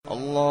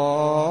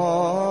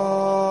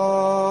الله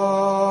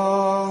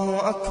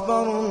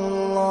أكبر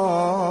الله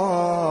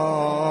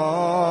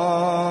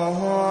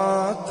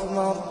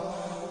أكبر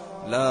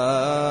لا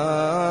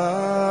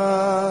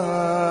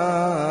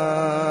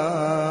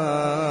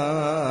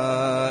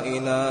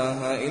إله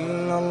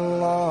إلا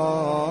الله.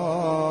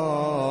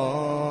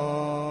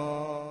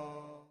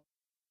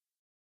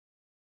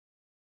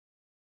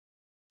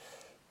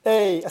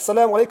 Hey,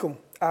 Assalamu alaikum.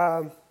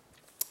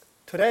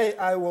 Today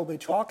I will be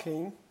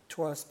talking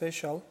to a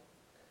special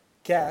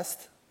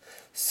guest.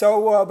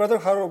 So, Brother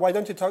Harun, why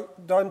don't you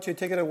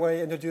take it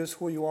away, introduce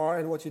who you are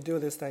and what you do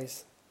these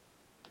days?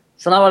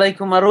 Assalamu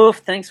alaikum, Maruf.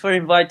 Thanks for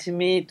inviting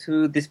me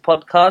to this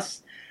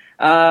podcast.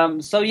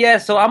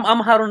 So I'm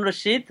Harun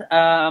Rashid.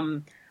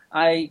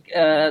 I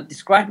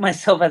describe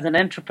myself as an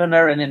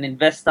entrepreneur and an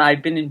investor.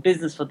 I've been in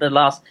business for the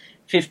last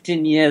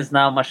 15 years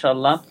now,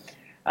 mashallah.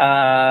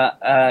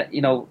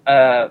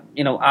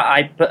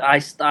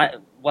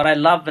 What I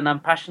love and I'm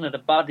passionate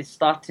about is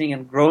starting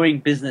and growing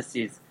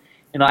businesses.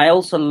 I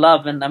also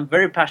love and I'm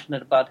very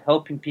passionate about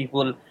helping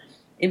people,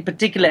 in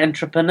particular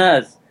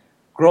entrepreneurs,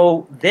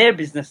 grow their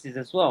businesses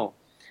as well.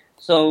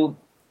 So,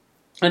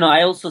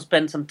 I also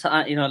spend some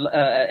time,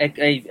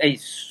 a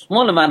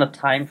small amount of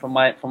time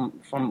from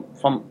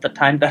the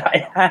time that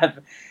I have,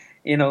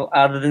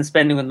 other than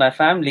spending with my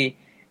family,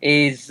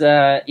 is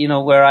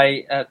where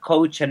I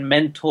coach and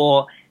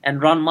mentor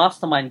and run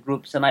mastermind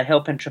groups, and I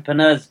help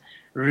entrepreneurs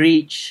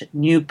reach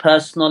new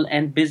personal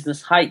and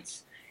business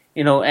heights.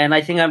 And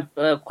I think I'm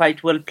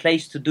quite well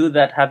placed to do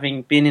that,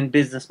 having been in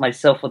business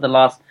myself for the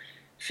last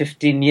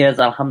 15 years,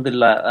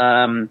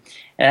 alhamdulillah.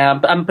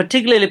 I'm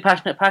particularly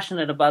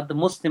passionate about the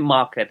Muslim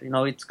market.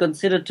 It's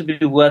considered to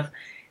be worth,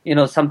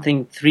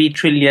 something $3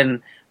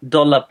 trillion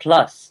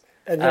plus.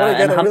 And you want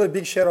to get a really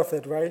big share of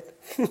it, right?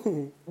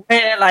 Well,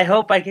 I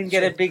hope I can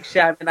get a big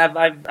share. I mean,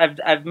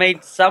 I've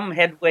made some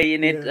headway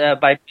in it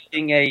by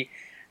building a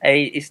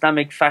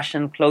Islamic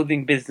fashion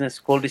clothing business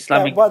called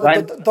Islamic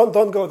Design.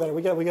 Don't go there.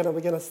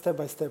 We're gonna step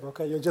by step.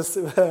 Okay, you're just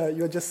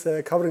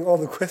covering all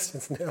the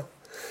questions now.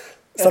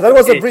 So that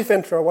was a brief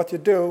intro of what you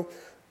do.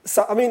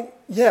 So I mean,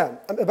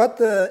 about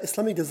the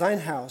Islamic Design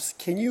House.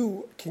 Can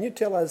you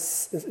tell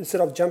us,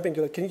 instead of jumping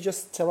to it, can you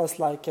just tell us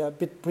like a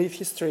brief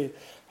history,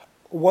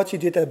 what you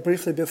did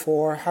briefly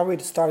before, how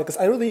it started? Because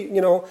I really,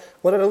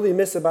 what I really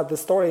miss about the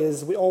story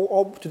is we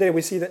all today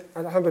we see that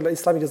alhamdulillah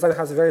Islamic Design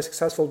has a very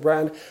successful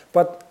brand.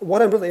 But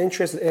what I'm really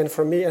interested in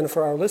for me and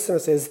for our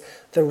listeners is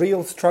the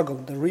real struggle,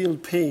 the real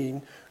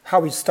pain,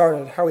 how it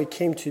started, how it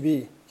came to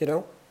be.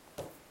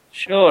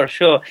 Sure.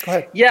 Go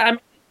ahead. Yeah, I mean,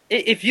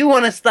 if you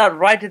want to start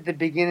right at the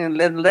beginning,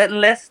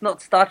 let's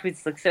not start with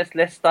success.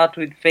 Let's start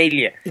with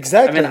failure.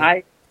 Exactly. I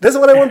mean, That's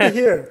what I want to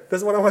hear.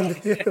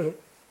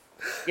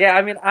 Yeah,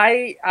 I mean,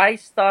 I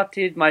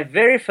started, my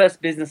very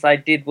first business I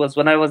did was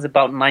when I was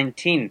about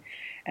 19.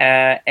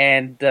 I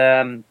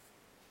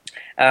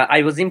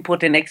was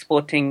importing and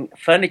exporting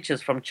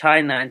furnitures from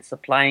China and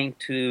supplying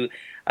to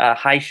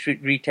high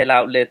street retail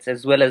outlets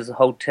as well as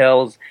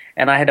hotels.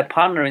 And I had a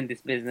partner in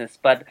this business.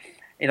 But,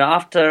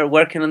 after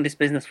working on this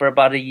business for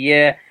about a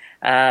year,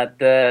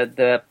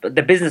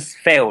 the business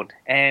failed.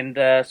 And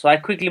so I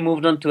quickly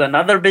moved on to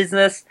another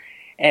business.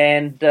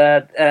 And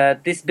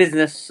this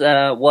business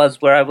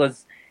was where I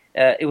was,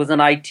 it was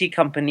an IT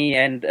company,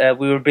 and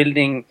we were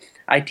building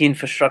IT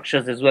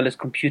infrastructures as well as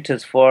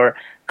computers for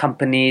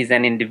companies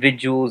and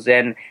individuals.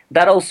 And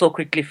that also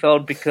quickly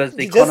failed because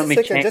the economy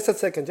changed. Just a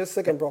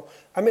second, bro.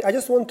 I mean, I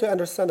just want to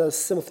understand a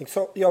simple thing.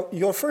 So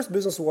your first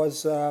business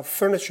was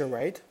furniture,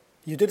 right?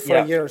 You did for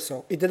a year or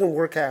so. It didn't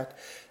work out.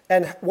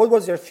 And what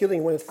was your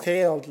feeling when it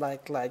failed?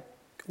 Like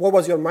what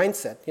was your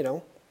mindset?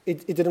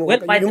 It didn't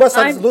work. You must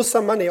have lose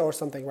some money or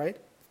something, right?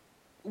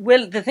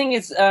 Well, the thing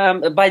is,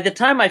 by the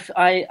time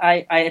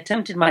I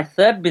attempted my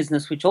third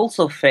business, which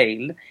also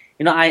failed,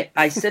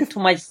 I said to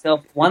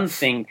myself one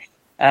thing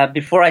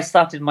before I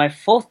started my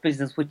fourth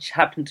business, which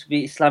happened to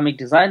be Islamic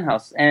Design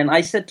House. And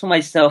I said to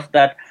myself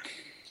that,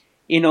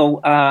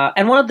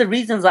 and one of the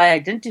reasons I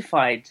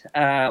identified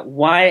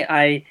why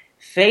I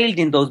failed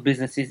in those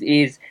businesses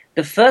is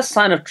the first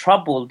sign of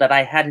trouble that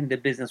I had in the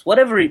business,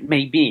 whatever it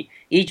may be.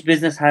 Each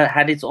business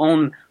had its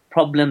own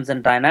problems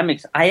and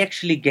dynamics. I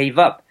actually gave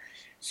up.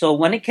 So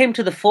when it came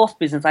to the fourth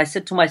business, I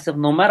said to myself,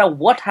 no matter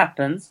what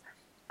happens,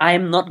 I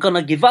am not going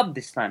to give up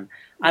this time.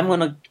 I'm going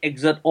to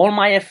exert all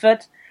my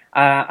effort.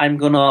 I'm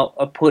going to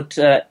put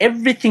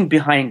everything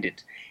behind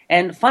it.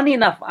 And funny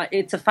enough,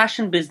 it's a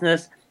fashion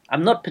business.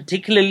 I'm not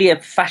particularly a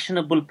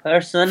fashionable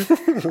person,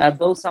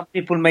 though some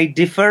people may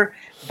differ.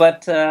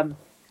 But,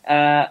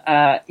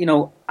 I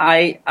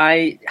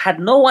had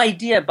no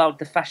idea about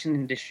the fashion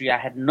industry. I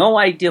had no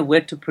idea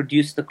where to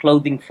produce the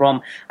clothing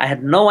from. I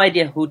had no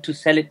idea who to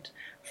sell it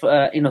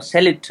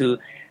to.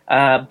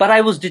 But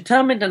I was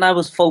determined and I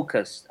was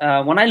focused.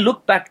 When I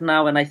look back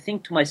now and I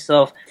think to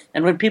myself,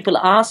 and when people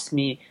ask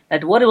me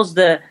that what was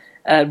the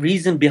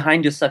reason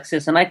behind your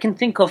success, and I can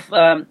think of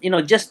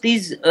just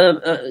these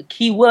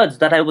key words,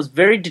 that I was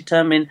very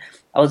determined,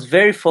 I was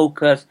very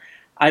focused,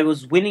 I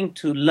was willing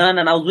to learn,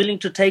 and I was willing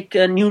to take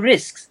new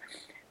risks.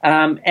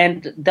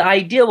 And the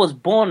idea was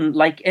born,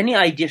 like any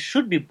idea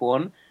should be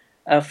born,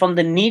 from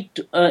the need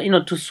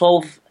to, to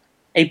solve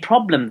a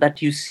problem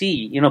that you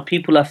see,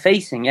 people are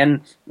facing.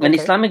 And when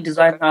Islamic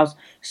Design House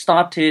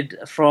started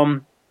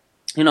from,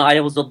 I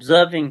was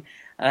observing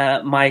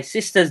my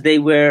sisters, they're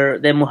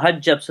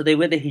muhajjab, so they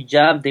wear the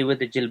hijab, they wear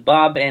the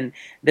jilbab, and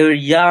they were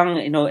young,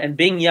 and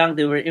being young,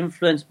 they were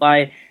influenced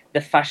by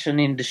the fashion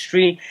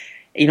industry,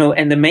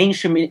 and the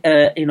mainstream,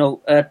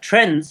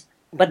 trends,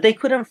 but they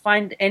couldn't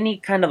find any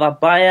kind of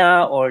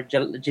abaya or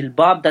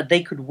jilbab that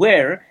they could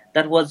wear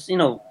that was,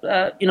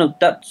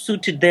 that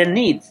suited their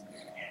needs.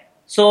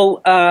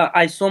 So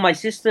I saw my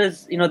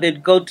sisters,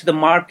 they'd go to the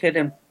market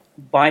and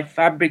buy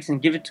fabrics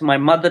and give it to my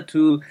mother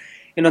to,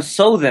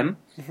 sew them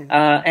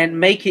and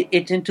make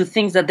it into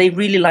things that they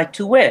really like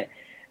to wear.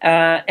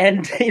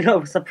 And,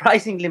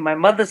 surprisingly, my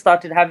mother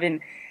started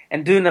having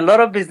and doing a lot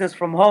of business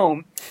from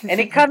home. And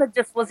it kind of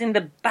just was in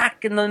the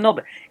back,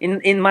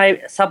 in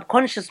my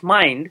subconscious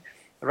mind,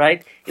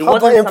 right? How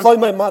do I employ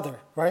my mother,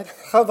 right?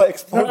 How do I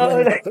exploit my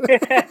mother?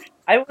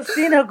 I was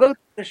seeing her go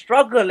through the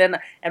struggle,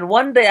 and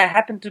one day I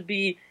happened to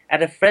be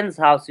at a friend's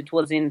house. It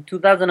was in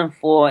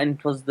 2004, and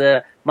it was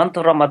the month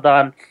of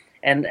Ramadan,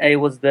 and it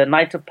was the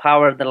night of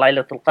power, the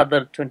Laylatul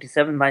Qadr,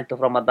 27th night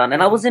of Ramadan.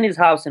 And I was in his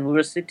house, and we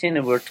were sitting,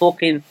 and we were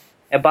talking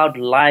about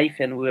life,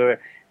 and we were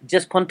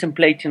just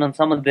contemplating on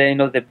some of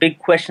the, the big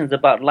questions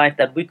about life,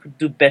 that we could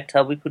do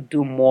better, we could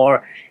do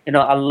more.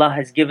 Allah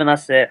has given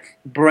us a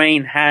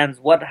brain, hands.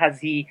 What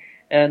has He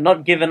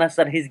not given us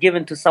that He's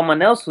given to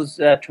someone else who's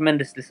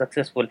tremendously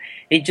successful?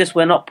 It just,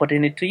 we're not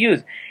putting it to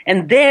use.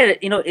 And there,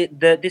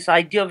 this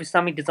idea of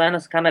Islamic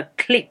designers kind of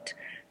clicked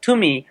to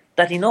me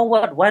that,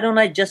 what, why don't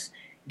I just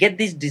get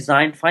this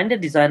design, find a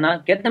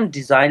designer, get them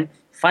designed,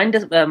 find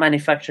a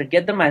manufacturer,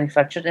 get them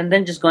manufactured, and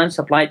then just go and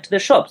supply it to the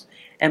shops.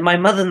 And my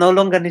mother no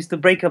longer needs to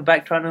break her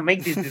back trying to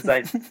make these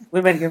designs.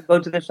 Women can go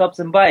to the shops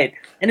and buy it.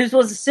 And it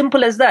was as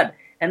simple as that.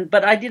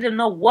 But I didn't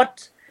know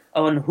what,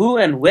 on who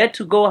and where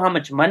to go, how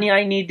much money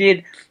I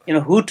needed,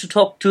 who to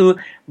talk to.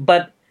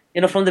 But,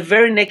 from the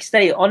very next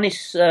day,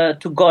 honest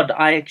to God,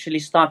 I actually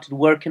started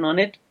working on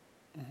it.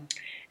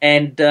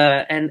 And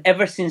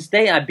ever since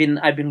then,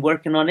 I've been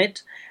working on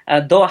it.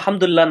 Though,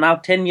 alhamdulillah, now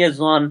 10 years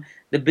on,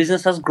 the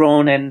business has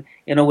grown, and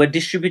we're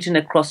distributing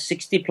across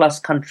 60 plus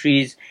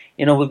countries.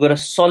 We've got a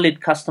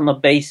solid customer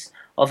base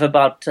of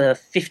about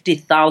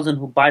 50,000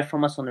 who buy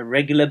from us on a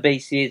regular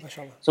basis.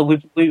 Mashallah. So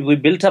we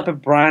built up a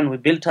brand, we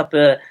built up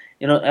a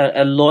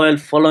loyal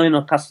following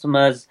of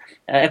customers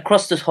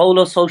across this whole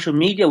of social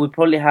media. We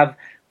probably have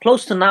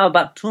close to now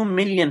about 2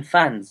 million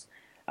fans.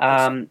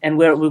 And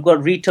we've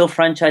got retail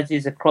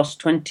franchises across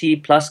 20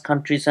 plus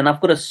countries, and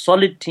I've got a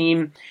solid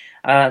team,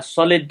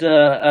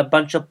 a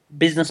bunch of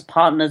business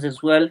partners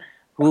as well,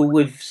 who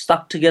we've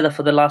stuck together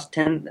for the last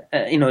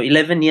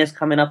 11 years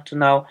coming up to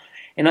now.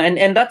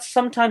 And that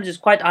sometimes is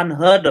quite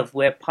unheard of,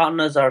 where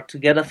partners are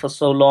together for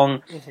so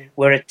long,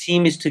 where a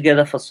team is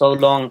together for so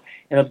long.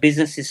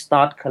 Businesses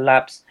start,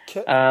 collapse.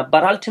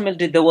 But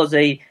ultimately, there was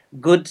a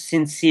good,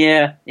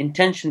 sincere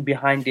intention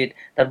behind it,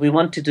 that we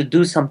wanted to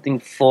do something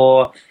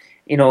for,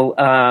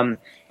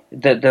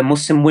 the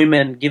Muslim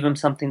women, give them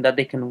something that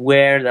they can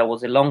wear that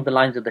was along the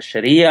lines of the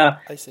Sharia.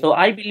 So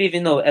I believe,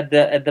 at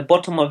the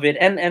bottom of it,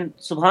 and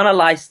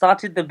subhanallah, I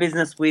started the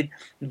business with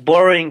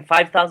borrowing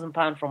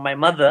 £5,000 from my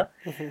mother.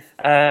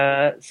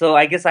 So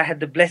I guess I had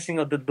the blessing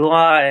of the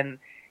dua and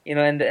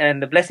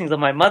the blessings of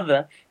my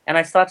mother, and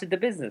I started the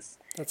business.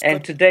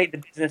 And today the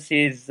business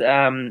is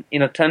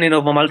turning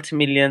over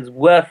multi-millions,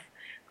 worth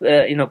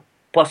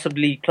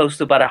possibly close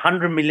to about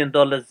 $100 million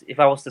if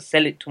I was to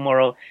sell it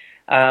tomorrow.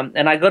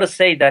 And I got to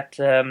say that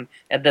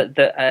at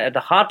the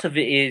heart of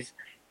it is,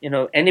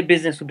 any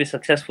business will be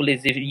successful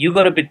is if you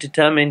got to be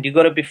determined, you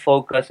got to be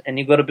focused, and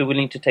you got to be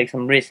willing to take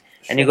some risk,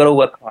 and you got to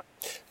work hard.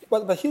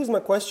 But here's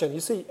my question. You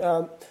see,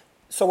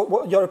 so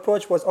what your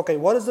approach was, okay,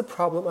 what is the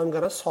problem I'm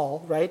going to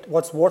solve, right?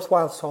 What's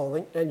worthwhile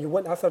solving? And you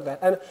went after that.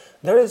 And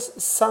there is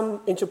some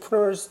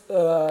entrepreneurs,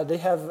 they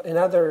have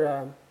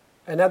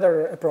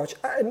another approach.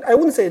 I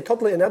wouldn't say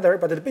totally another,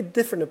 but a bit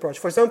different approach.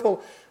 For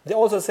example, they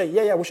also say,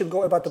 yeah, we should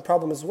go about the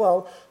problem as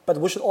well, but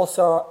we should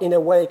also, in a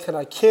way, kind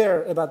of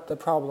care about the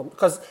problem.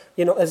 Because,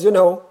 as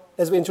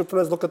we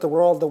entrepreneurs look at the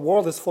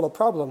world is full of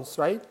problems,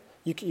 right?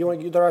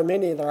 There are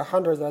many, there are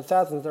hundreds, there are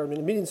thousands, there are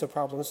millions of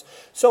problems.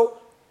 So,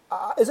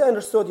 as I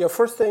understood, your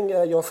first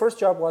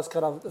job was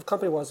the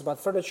company was about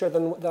furniture,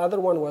 then the other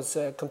one was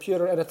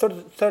computer, and the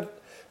third.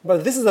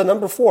 But this is the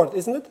number 4,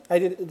 isn't it? I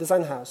did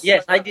Design House.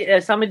 Yes, I did.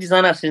 Islamic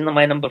Design House is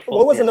my number 4.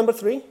 What was the number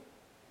 3?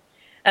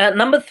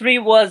 Number 3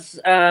 was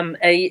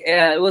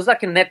it was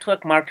like a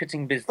network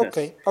marketing business.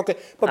 Okay.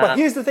 But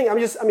here's the thing.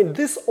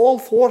 This all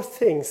 4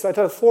 things. So it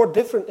are 4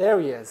 different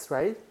areas,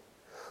 right?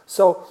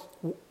 So,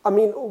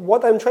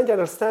 what I'm trying to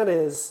understand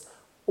is,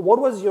 what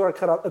was your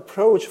kind of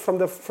approach from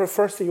the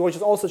first thing? You were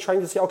just also trying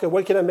to say, okay,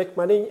 where can I make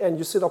money? And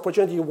you see the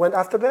opportunity, you went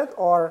after that?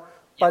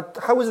 But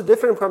how is it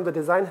different from the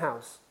Design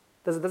House?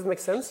 Does it make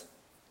sense?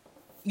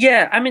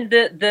 Yeah,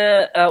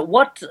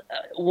 what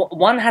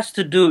one has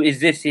to do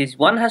is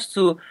one has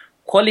to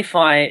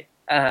qualify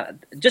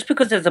just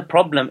because there's a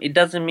problem, it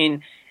doesn't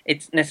mean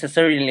it's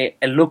necessarily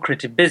a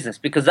lucrative business,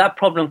 because that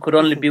problem could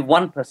only be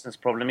one person's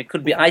problem. It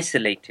could be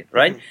isolated,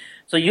 right?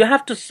 So you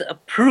have to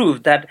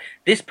prove that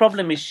this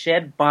problem is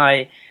shared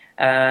by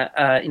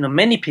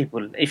many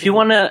people. If you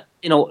want to,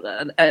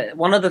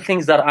 one of the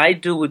things that I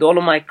do with all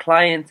of my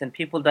clients and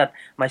people that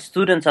my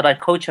students that I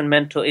coach and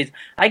mentor is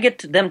I get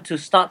them to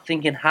start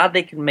thinking how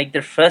they can make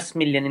their first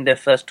million in their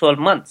first 12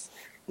 months,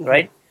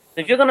 right?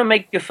 If you're going to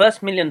make your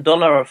first $1 million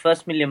or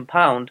first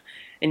 £1,000,000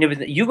 in your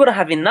business, you got to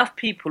have enough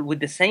people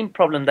with the same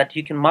problem that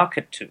you can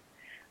market to,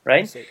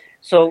 right?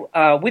 So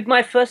with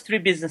my first 3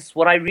 businesses,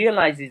 what I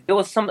realized is there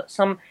was some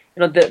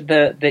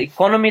the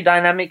economy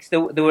dynamics. There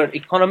were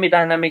economy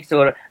dynamics.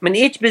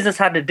 Each business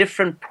had a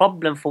different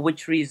problem for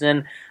which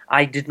reason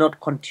I did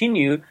not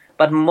continue.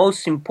 But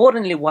most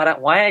importantly,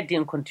 why I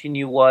didn't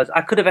continue was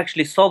I could have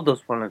actually solved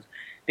those problems,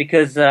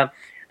 because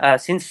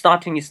since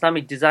starting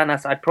Islamic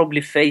Designers, I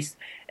probably faced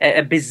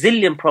a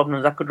bazillion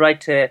problems. I could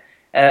write a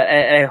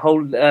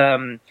whole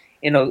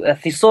a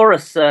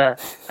thesaurus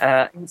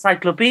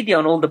encyclopedia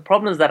on all the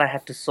problems that I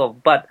had to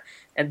solve. But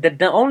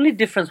the only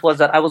difference was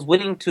that I was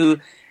willing to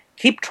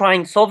keep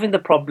trying, solving the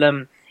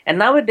problem. And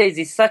nowadays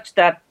it's such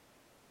that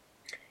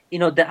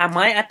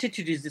my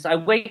attitude is this: I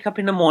wake up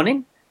in the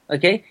morning,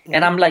 okay,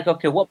 and I'm like,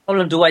 okay, what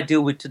problem do I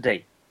deal with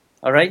today?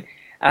 All right.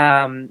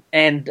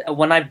 And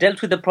when I've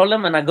dealt with the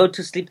problem, and I go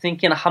to sleep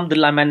thinking,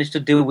 alhamdulillah, I managed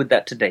to deal with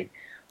that today.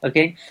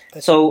 Okay,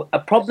 so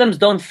problems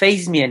don't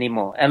faze me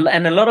anymore.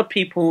 And a lot of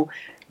people,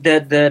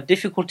 the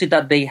difficulty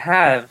that they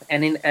have,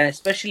 and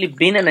especially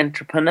being an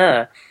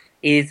entrepreneur,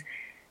 is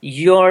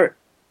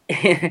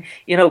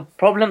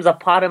problems are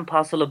part and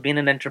parcel of being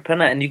an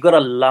entrepreneur, and you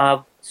gotta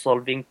love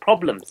solving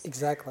problems.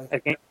 Exactly.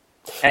 Okay.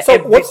 So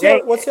what's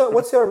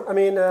your? I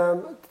mean,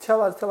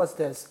 tell us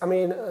this. I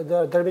mean,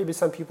 there may be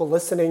some people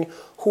listening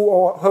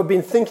who have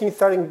been thinking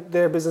starting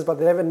their business, but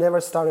they never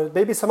started.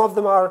 Maybe some of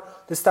them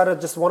they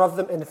started just one of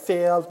them and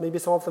failed. Maybe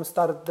some of them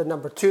started the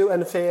number 2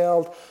 and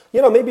failed.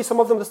 Maybe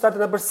some of them started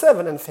number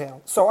 7 and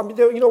failed. So I mean,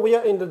 we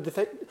are in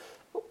the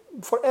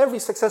for every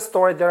success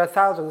story, there are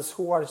thousands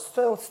who are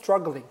still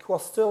struggling, who are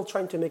still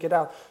trying to make it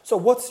out. So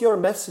what's your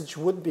message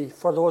would be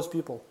for those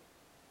people?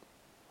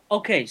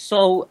 Okay,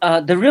 so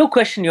the real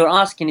question you're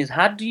asking is,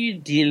 how do you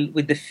deal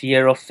with the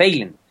fear of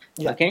failing?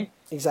 Yeah, okay,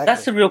 exactly.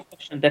 That's the real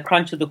question, the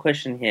crunch of the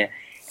question here.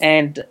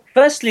 And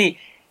firstly,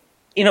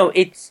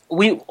 it's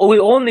we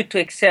all need to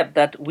accept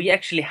that we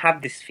actually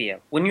have this fear.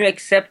 When you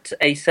accept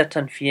a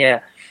certain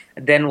fear,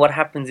 then what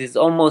happens is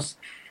almost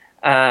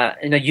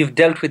you've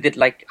dealt with it,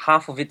 like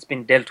half of it's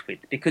been dealt with,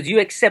 because you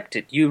accept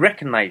it, you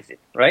recognize it,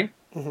 right?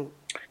 So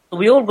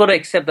we all got to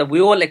accept that. We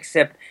all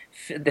accept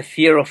the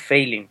fear of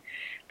failing.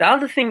 The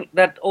other thing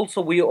that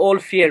also we all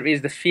fear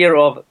is the fear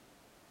of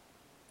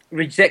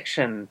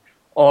rejection,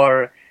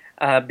 or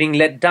being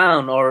let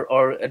down,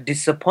 or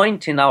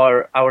disappointing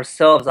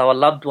ourselves, our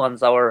loved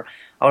ones, our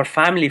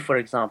family, for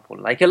example.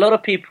 Like a lot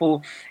of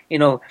people,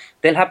 they'll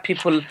have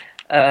people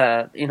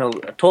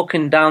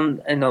talking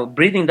down,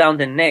 breathing down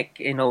the neck,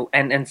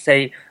 and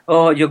say,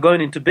 oh, you're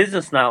going into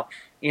business now,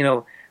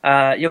 you're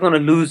going to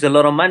lose a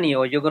lot of money,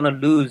 or you're going to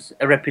lose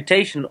a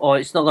reputation, or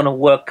it's not going to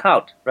work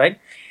out, right?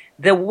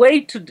 The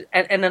way to,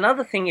 and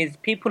another thing is,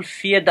 people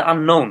fear the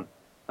unknown,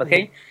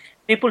 okay?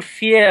 People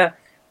fear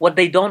what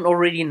they don't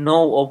already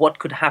know, or what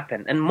could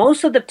happen. And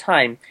most of the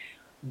time,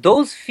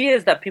 those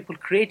fears that people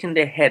create in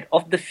their head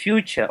of the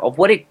future, of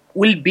what it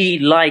will be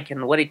like,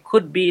 and what it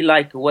could be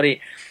like, what it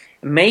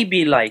may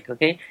be like,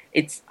 okay?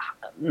 It's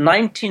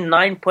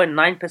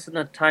 99.9% of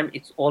the time,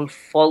 it's all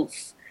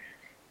false,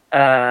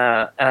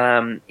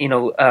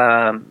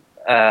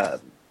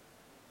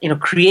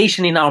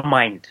 creation in our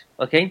mind,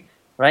 okay?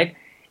 Right?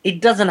 It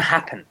doesn't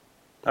happen,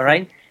 all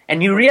right?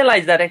 And you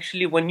realize that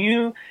actually once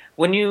you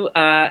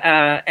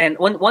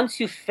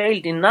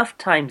failed enough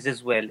times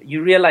as well,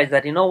 you realize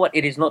that,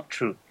 it is not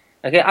true.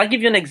 Okay, I'll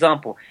give you an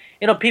example.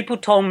 People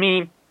told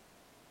me,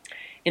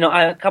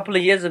 a couple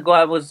of years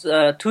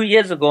ago, 2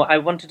 years ago, I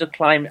wanted to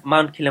climb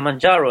Mount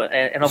Kilimanjaro,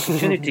 an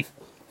opportunity,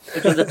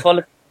 which was the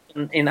tallest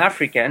in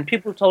Africa. And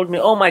people told me,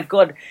 oh my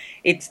God,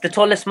 it's the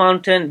tallest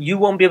mountain. You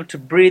won't be able to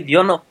breathe.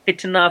 You're not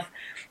fit enough.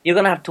 You're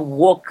going to have to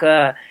walk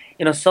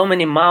so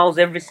many miles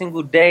every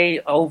single day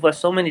over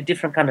so many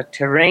different kind of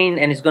terrain,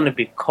 and it's going to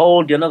be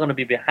cold. You're not going to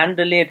be able to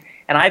handle it.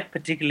 And I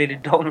particularly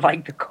don't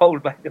like the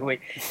cold, by the way.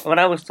 When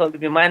I was told to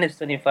be minus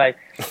 25,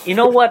 you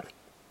know what?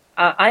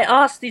 I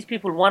asked these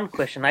people one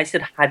question. I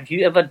said, have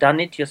you ever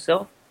done it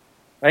yourself?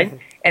 Right?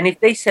 And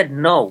if they said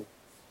no,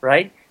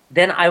 right,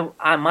 then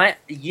my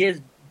ears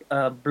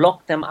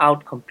blocked them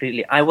out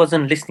completely. I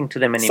wasn't listening to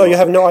them anymore. So you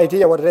have no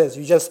idea what it is.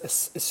 You just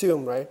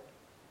assume, right?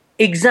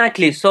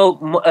 Exactly. So,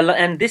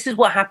 and this is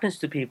what happens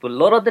to people. A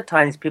lot of the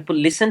times people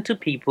listen to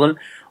people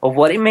of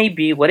what it may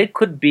be, what it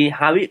could be,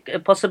 how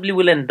it possibly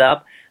will end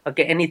up.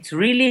 Okay. And it's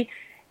really,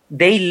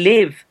 they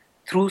live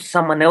through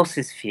someone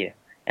else's fear,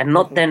 and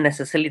not then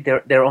necessarily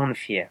their own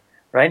fear.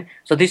 Right.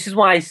 So this is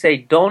why I say,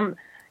 don't,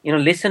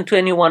 listen to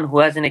anyone who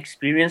hasn't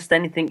experienced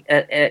anything,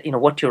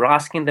 what you're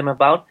asking them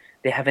about.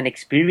 They haven't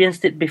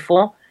experienced it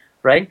before.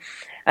 right?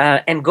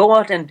 And go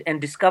out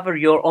and discover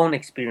your own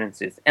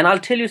experiences. And I'll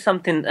tell you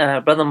something,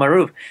 Brother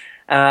Maruf.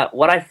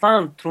 What I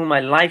found through my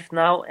life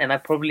now, and I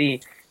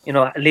probably,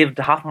 lived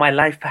half my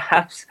life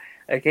perhaps,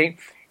 okay,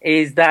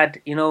 is that,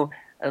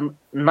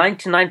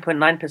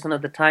 99.9%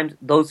 of the times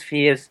those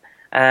fears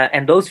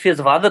and those fears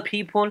of other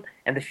people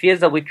and the fears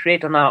that we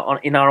create in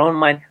our own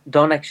mind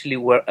don't actually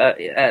work,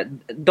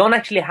 don't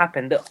actually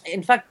happen.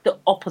 In fact, the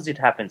opposite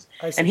happens.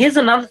 And here's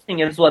another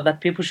thing as well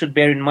that people should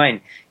bear in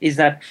mind is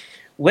that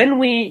when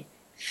we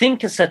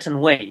think a certain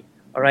way,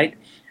 all right,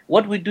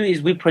 what we do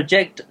is we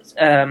project,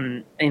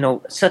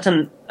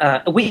 certain,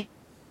 we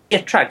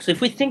attract. So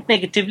if we think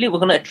negatively, we're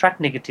going to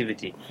attract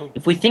negativity.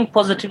 If we think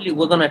positively,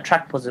 we're going to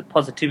attract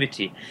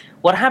positivity.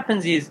 What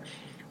happens is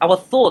our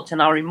thoughts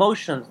and our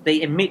emotions,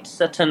 they emit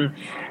certain,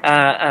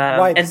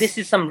 and this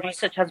is some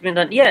research has been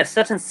done,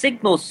 certain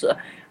signals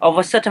of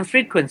a certain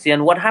frequency.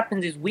 And what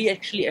happens is we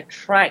actually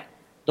attract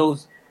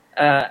those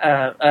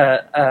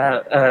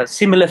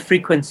similar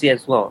frequency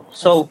as well.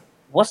 So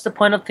what's the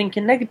point of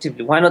thinking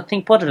negatively? Why not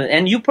think positively?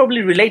 And you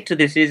probably relate to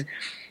this is,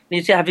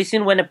 you see, have you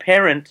seen when a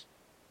parent,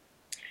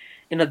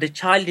 the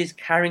child is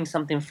carrying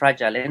something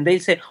fragile and they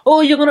say,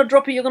 oh, you're going to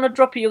drop it, you're going to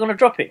drop it, you're going to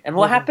drop it. And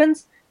what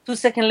happens? 2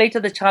 seconds later,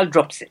 the child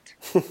drops it.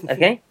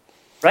 Okay?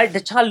 Right? The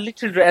child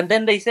literally, and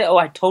then they say, oh,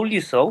 I told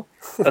you so.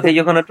 Okay,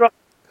 you're going to drop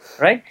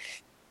it. Right?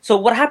 So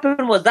what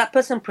happened was that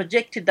person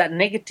projected that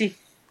negative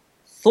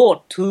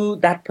thought to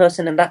that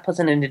person and that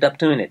person ended up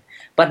doing it.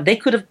 But they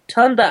could have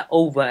turned that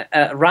over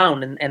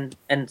around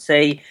and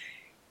say,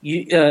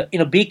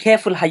 be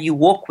careful how you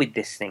walk with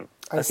this thing.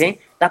 Okay?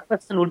 That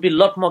person would be a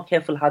lot more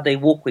careful how they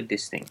walk with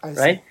this thing.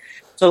 Right?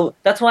 So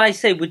that's why I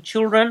say with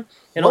children,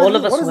 all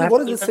of us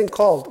what is this thing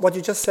called? What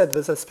you just said,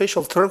 there's a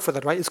special term for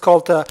that, right? It's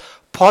called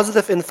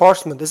positive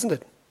enforcement, isn't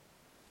it?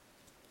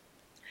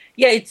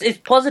 Yeah, it's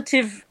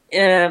positive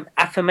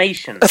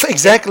affirmation. That's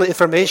exactly,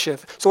 affirmation.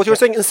 So what you're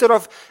saying, instead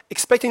of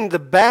expecting the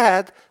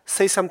bad,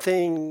 say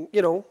something,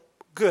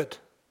 good,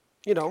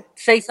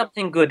 Say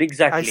something good,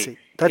 exactly. I see.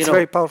 That's a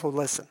very powerful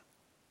lesson.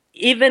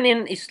 Even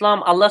in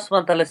Islam, Allah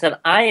subhanahu wa ta'ala said,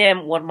 I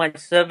am what my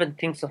servant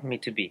thinks of me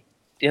to be.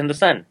 Do you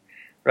understand?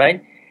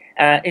 Right?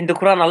 In the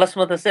Quran, Allah subhanahu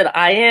wa ta'ala said,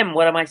 I am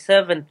what my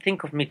servant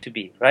think of me to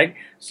be. Right?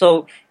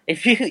 So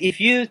if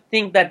you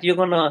think that you're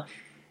gonna,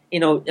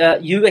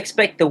 you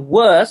expect the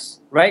worst,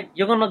 right?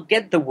 You're gonna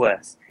get the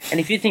worst. And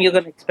if you think you're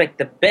gonna expect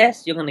the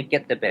best, you're gonna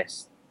get the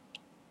best.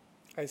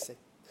 I see.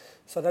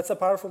 So that's a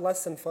powerful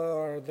lesson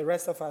for the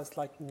rest of us.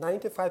 Like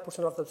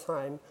 95% of the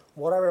time,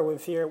 whatever we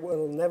fear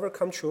will never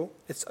come true.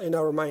 It's in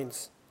our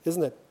minds,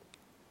 isn't it?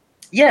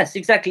 Yes,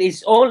 exactly.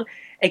 It's all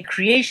a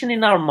creation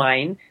in our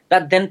mind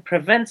that then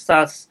prevents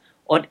us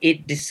or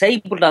it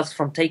disabled us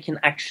from taking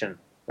action,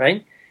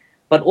 right?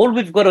 But all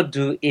we've got to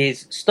do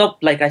is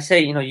stop, like I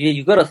say,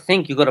 you got to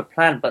think, you got to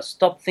plan, but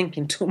stop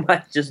thinking too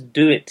much, just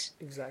do it.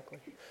 Exactly.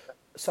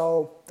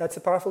 So that's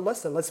a powerful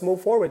lesson. Let's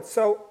move forward.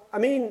 So,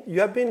 you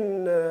have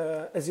been,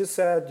 as you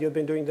said, you've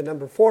been doing the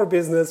number 4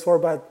 business for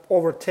about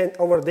over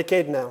a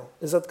decade now.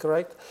 Is that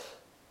correct?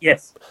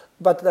 Yes.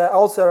 But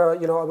also,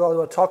 we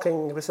were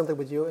talking recently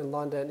with you in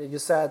London, and you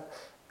said,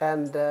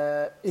 and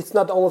it's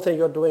not the only thing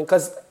you're doing.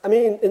 Because,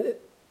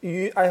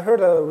 I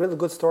heard a really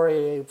good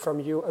story from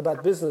you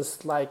about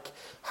business, like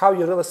how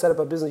you really set up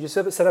a business. You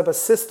set up a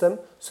system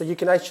so you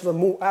can actually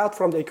move out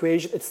from the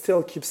equation. It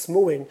still keeps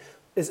moving.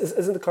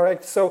 Isn't it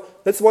correct? So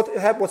that's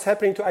what's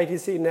happening to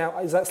IDC now,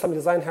 Islamic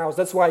Design House.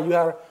 That's why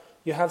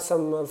you have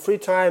some free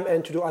time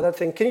and to do other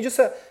things. Can you just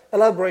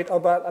elaborate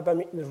about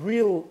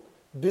real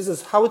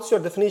business? How it's your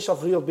definition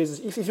of real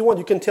business? If you want,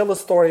 you can tell the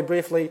story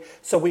briefly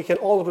so we can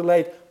all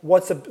relate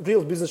what a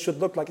real business should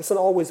look like. It's not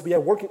always we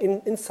are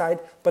working inside,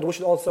 but we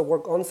should also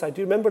work on site.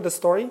 Do you remember the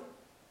story?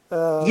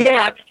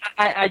 Yeah,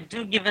 I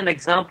do give an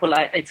example.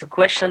 It's a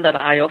question that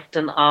I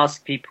often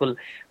ask people,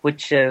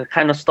 which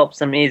kind of stops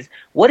them is,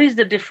 what is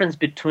the difference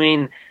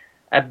between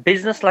a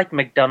business like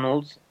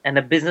McDonald's and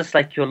a business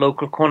like your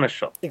local corner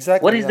shop?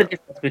 Exactly. What is the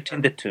difference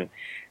between the two?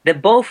 They're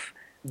both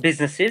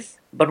businesses,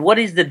 but what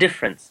is the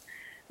difference?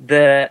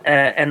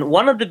 And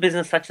one of the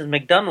business, such as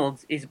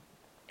McDonald's, is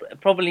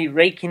probably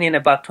raking in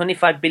about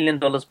 $25 billion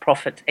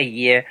profit a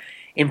year,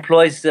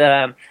 employs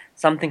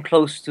something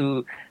close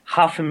to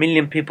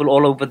 500,000 people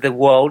all over the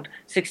world,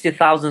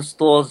 60,000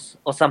 stores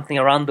or something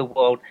around the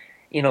world.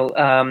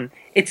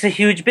 It's a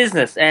huge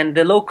business. And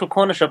the local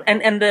corner shop,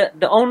 and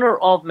the owner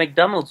of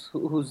McDonald's,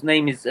 whose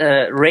name is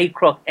Ray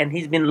Kroc, and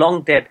he's been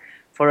long dead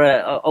for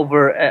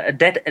over a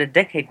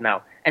decade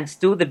now, and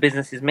still the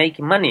business is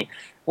making money.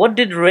 What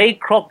did Ray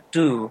Kroc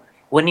do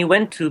when he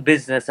went to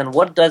business, and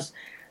what does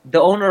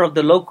the owner of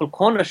the local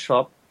corner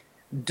shop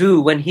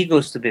do when he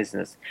goes to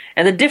business?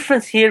 And the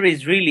difference here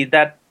is really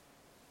that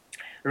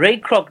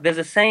Ray Kroc, there's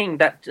a saying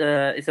that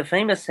it's a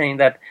famous saying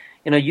that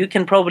you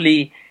can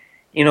probably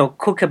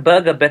cook a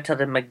burger better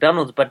than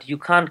McDonald's, but you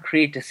can't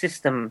create a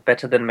system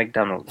better than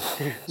McDonald's.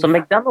 So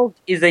McDonald's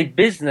is a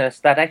business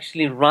that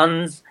actually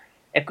runs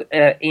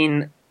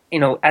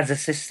as a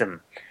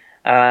system.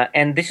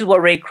 And this is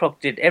what Ray Kroc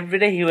did. Every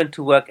day he went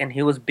to work and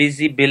he was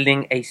busy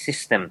building a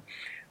system,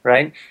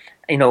 right?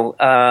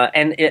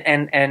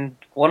 And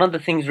one of the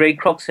things Ray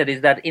Kroc said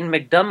is that in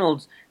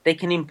McDonald's they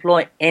can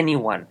employ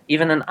anyone,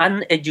 even an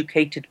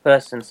uneducated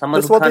person, someone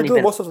That's who what they can't do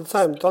even. most of the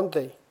time, don't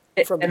they?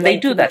 From And they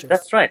young do that. teenagers.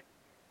 That's right.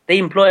 They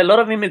employ a lot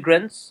of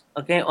immigrants,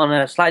 okay, on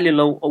a slightly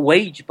low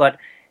wage, but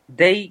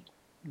they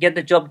get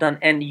the job done.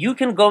 And you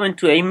can go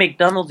into a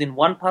McDonald's in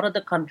one part of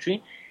the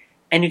country,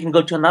 and you can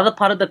go to another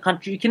part of the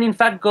country. You can, in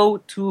fact, go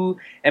to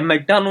a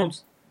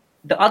McDonald's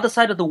the other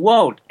side of the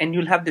world, and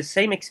you'll have the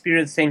same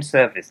experience, same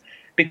service.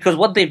 Because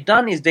what they've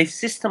done is they've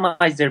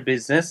systemized their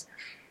business.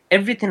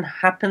 Everything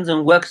happens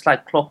and works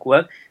like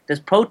clockwork.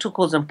 There's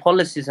protocols and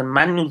policies and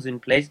manuals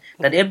in place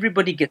that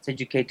everybody gets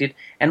educated.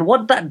 And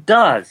what that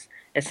does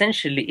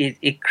essentially is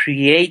it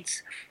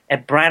creates a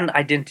brand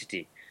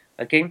identity.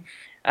 Okay,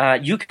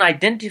 you can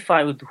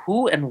identify with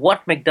who and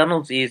what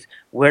McDonald's is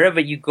wherever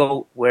you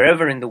go,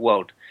 wherever in the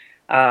world.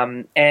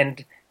 And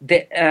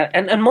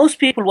most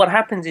people, what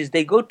happens is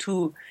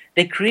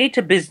they create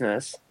a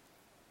business,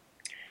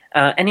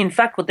 and in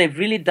fact, what they've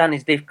really done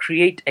is they've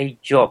created a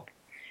job,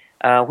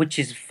 which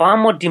is far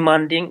more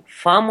demanding,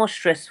 far more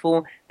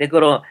stressful. They've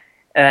got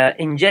to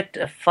inject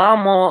a far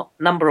more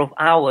number of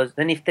hours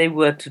than if they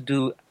were to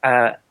do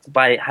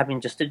by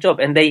having just a job,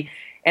 and they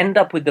end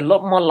up with a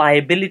lot more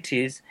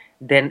liabilities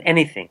than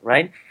anything,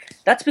 right?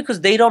 That's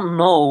because they don't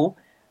know,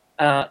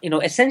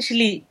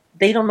 essentially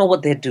they don't know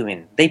what they're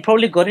doing. They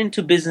probably got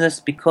into business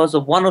because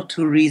of one or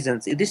two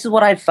reasons. This is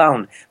what I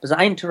found, because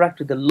I interact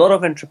with a lot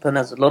of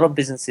entrepreneurs, a lot of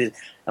businesses,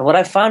 and what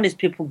I found is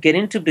people get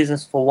into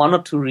business for one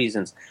or two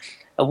reasons.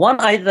 One,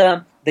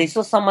 either they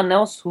saw someone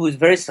else who is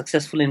very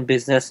successful in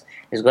business,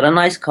 has got a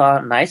nice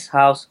car, nice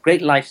house,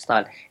 great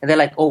lifestyle, and they're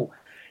like, oh,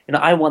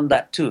 I want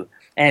that too.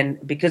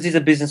 And because he's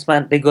a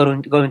businessman, they go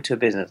into a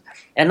business.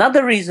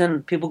 Another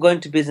reason people go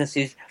into business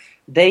is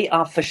they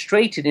are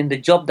frustrated in the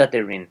job that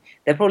they're in.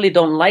 They probably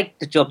don't like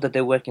the job that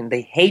they're working.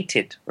 They hate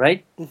it,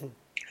 right? Mm-hmm.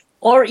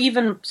 Or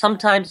even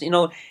sometimes,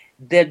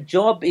 their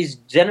job is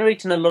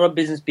generating a lot of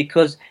business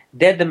because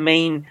they're the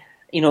main,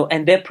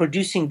 and they're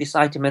producing this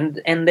item,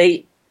 and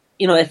they,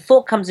 a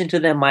thought comes into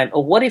their mind,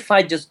 or what if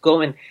I just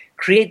go and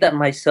create that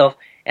myself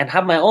and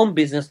have my own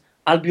business?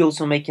 I'll be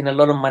also making a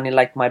lot of money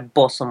like my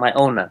boss or my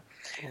owner.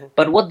 Mm-hmm.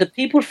 But what the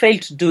people fail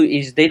to do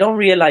is they don't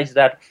realize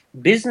that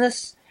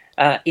business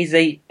is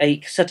a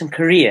certain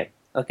career,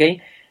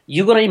 okay?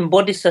 You got to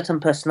embody certain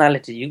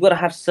personality. You got to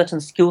have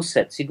certain skill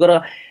sets. You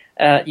got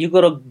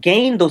to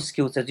gain those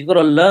skill sets. You got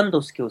to learn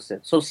those skill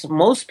sets. So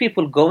most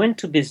people go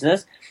into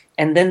business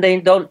and then they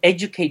don't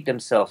educate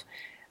themselves.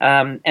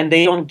 And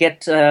they don't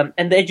get,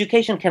 and the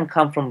education can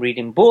come from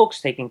reading books,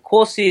 taking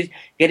courses,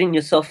 getting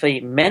yourself a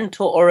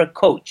mentor or a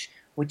coach,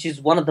 which is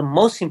one of the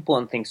most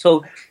important things.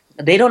 So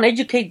they don't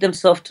educate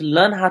themselves to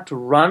learn how to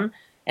run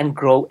and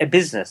grow a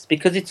business,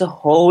 because it's a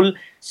whole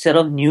set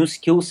of new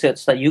skill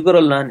sets that you got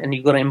to learn and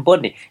you got to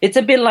embody. It's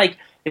a bit like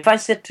if I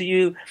said to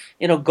you,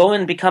 go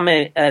and become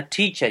a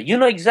teacher. You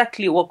know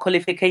exactly what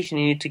qualification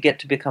you need to get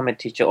to become a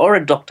teacher, or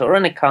a doctor, or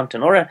an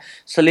accountant, or a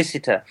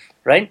solicitor,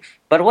 right?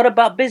 But what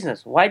about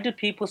business? Why do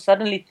people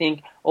suddenly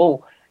think,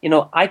 oh,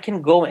 I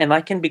can go and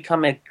I can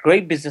become a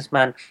great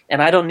businessman,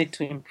 and I don't need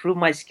to improve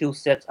my skill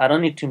sets. I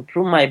don't need to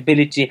improve my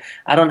ability.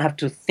 I don't have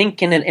to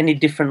think in any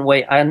different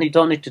way. I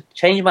don't need to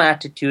change my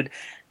attitude.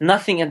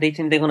 Nothing, and they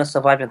think they're going to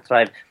survive and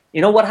thrive.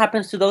 You know what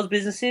happens to those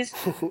businesses?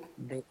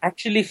 They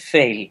actually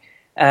fail,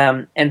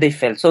 and they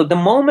fail. So the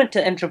moment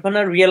an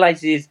entrepreneur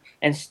realizes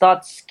and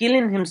starts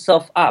skilling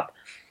himself up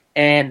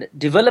and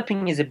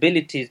developing his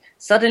abilities,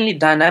 suddenly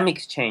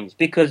dynamics change,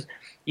 because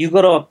you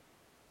got to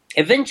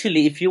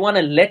eventually, if you want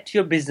to let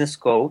your business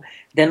go,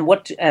 then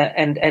let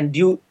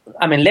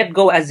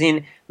go as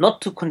in not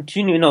to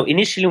continue.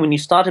 Initially when you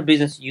start a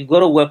business, you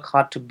got to work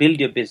hard to build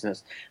your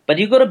business, but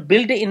you got to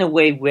build it in a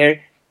way where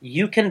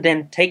you can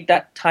then take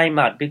that time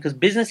out, because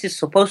business is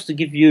supposed to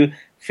give you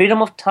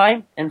freedom of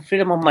time and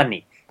freedom of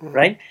money, mm-hmm.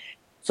 right?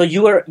 So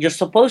you're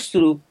supposed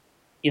to,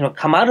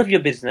 come out of your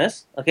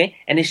business, okay,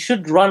 and it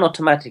should run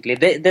automatically.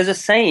 There's a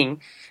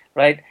saying,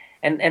 right,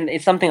 and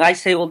it's something I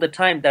say all the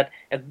time, that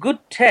a good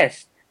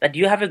test that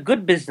you have a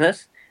good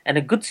business and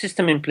a good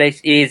system in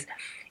place is,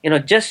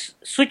 just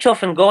switch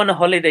off and go on a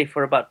holiday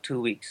for about 2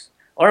 weeks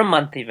or a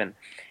month even,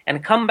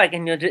 and come back,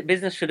 and your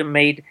business should have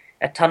made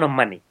a ton of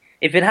money.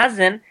 If it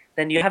hasn't,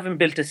 then you haven't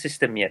built a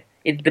system yet.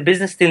 The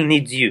business still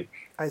needs you,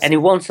 and it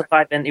won't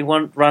survive and it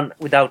won't run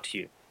without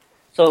you.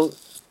 So,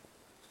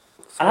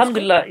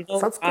 alhamdulillah,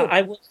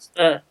 I was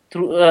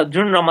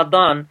during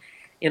Ramadan,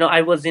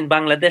 I was in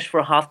Bangladesh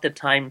for half the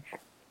time.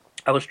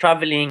 I was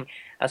traveling,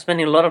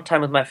 spending a lot of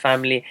time with my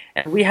family,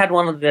 and we had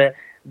one of the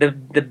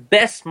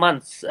best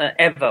months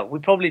ever. We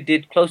probably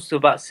did close to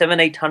about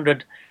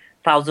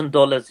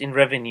 $700,000-800,000 in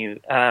revenue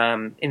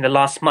in the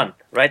last month,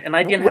 right? And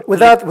I didn't have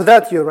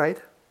without you, right?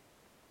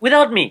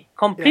 Without me,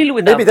 completely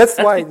without me. Maybe that's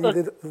why you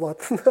did a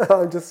lot.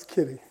 I'm just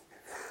kidding.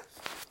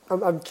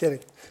 I'm kidding.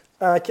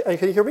 Can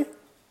you hear me?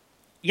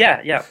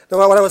 Yeah.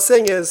 No, what I was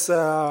saying is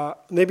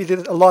maybe you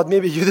did a lot.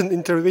 Maybe you didn't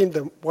intervene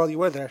them while you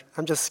were there.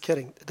 I'm just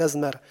kidding. It doesn't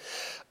matter.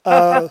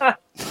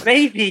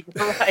 Maybe,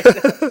 you're right.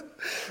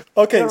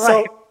 Okay, you're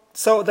so right.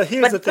 Here's the But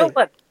you know thing.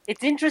 what?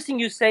 It's interesting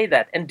you say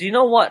that. And do you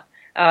know what?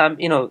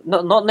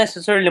 Not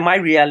necessarily my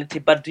reality,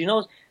 but do you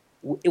know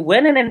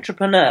when an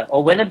entrepreneur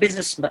or when a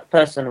business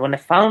person, when a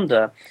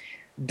founder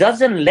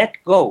doesn't let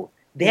go,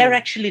 they're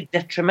actually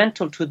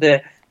detrimental to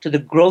the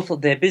growth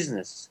of their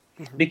business.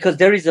 Because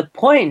there is a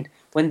point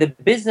when the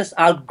business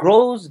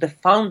outgrows the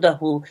founder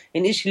who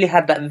initially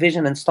had that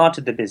vision and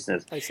started the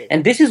business. I see.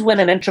 And this is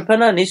when an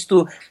entrepreneur needs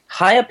to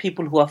hire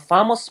people who are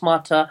far more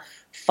smarter,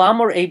 far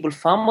more able,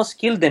 far more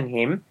skilled than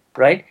him,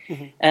 right?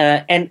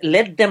 And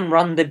let them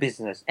run the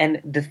business.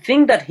 And the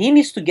thing that he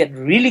needs to get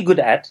really good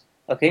at,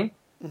 okay?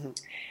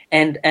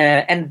 And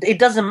it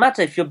doesn't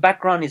matter if your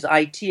background is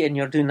IT and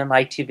you're doing an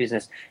IT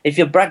business. If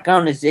your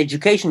background is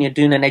education, you're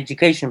doing an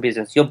education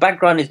business. Your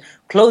background is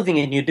clothing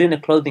and you're doing a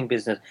clothing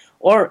business.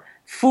 Or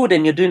food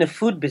and you're doing a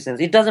food business.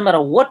 It doesn't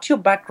matter what your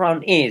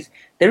background is.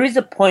 There is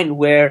a point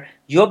where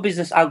your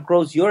business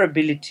outgrows your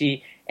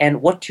ability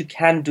and what you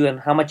can do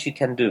and how much you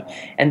can do.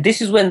 And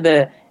this is when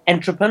the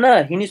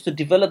entrepreneur, he needs to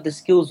develop the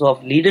skills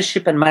of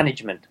leadership and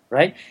management,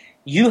 right?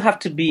 You have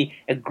to be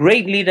a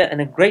great leader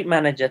and a great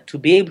manager to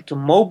be able to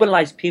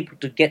mobilize people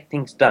to get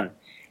things done.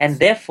 And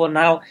therefore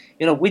now,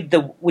 with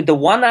the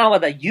 1 hour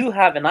that you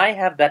have and I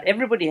have, that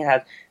everybody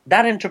has,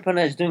 that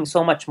entrepreneur is doing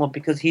so much more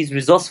because he's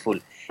resourceful.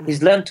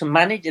 He's learned to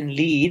manage and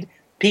lead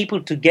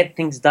people to get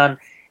things done.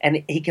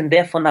 And he can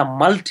therefore now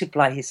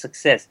multiply his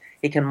success.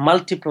 He can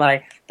multiply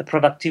the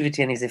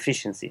productivity and his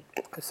efficiency.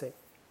 I see.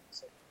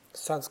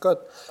 Sounds good.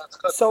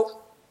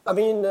 So,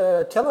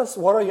 tell us,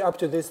 what are you up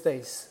to these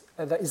days?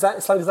 Is that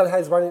Islamic Design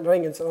House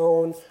running its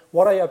own?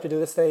 What are you up to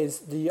these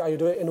days? Are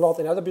you involved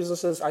in other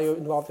businesses? Are you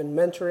involved in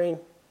mentoring?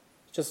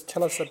 Just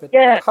tell us a bit.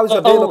 Yeah. How does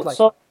your day look like?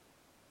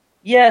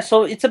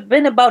 So it's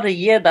been about a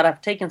year that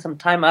I've taken some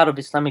time out of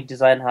Islamic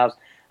Design House.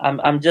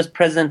 I'm just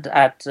present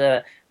at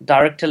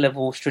director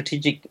level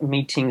strategic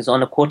meetings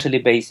on a quarterly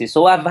basis.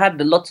 So I've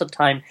had lots of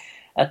time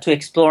to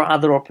explore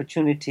other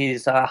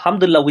opportunities.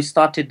 Alhamdulillah, we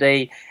started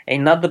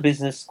another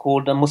business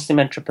called the Muslim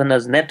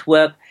Entrepreneurs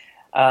Network.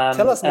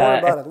 Tell us more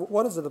about it.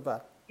 What is it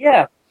about?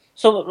 Yeah.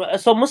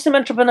 So Muslim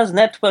Entrepreneurs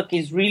Network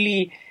is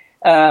really,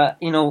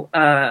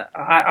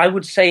 I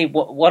would say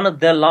one of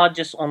the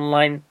largest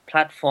online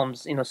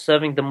platforms,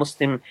 serving the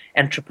Muslim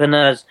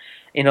entrepreneurs,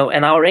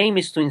 and our aim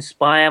is to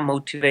inspire,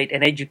 motivate,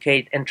 and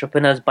educate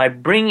entrepreneurs by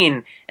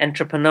bringing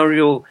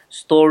entrepreneurial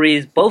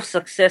stories, both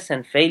success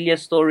and failure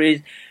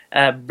stories,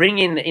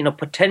 bringing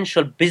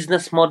potential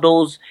business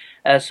models.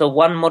 So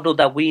one model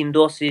that we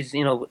endorse is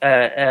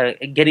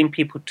getting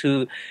people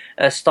to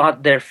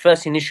start their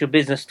first initial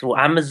business through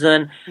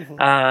Amazon.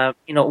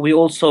 We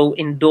also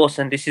endorse,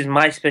 and this is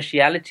my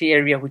specialty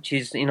area, which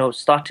is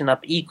starting up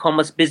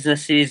e-commerce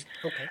businesses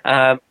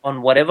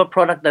on whatever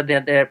product that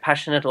they're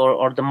passionate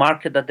or the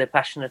market that they're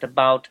passionate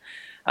about.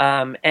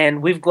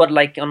 And we've got,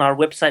 like, on our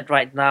website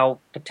right now,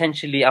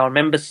 potentially our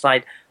members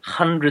site,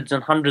 hundreds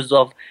and hundreds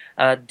of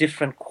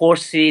different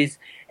courses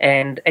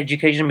and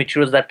education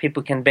materials that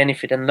people can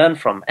benefit and learn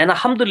from. And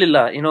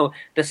alhamdulillah,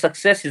 the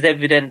success is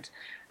evident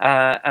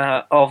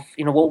of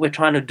what we're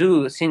trying to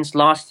do. Since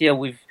last year,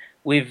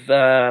 we've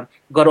got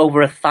over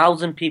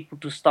 1,000 people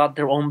to start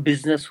their own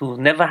business who've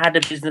never had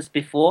a business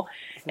before,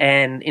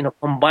 and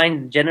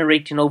combined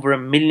generating over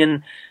 £1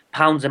 million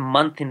a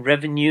month in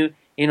revenue.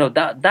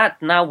 That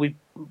now we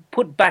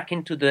put back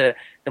into the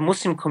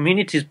Muslim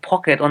community's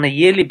pocket on a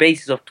yearly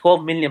basis of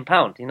 £12 million.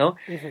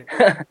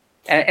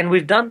 And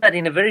we've done that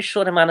in a very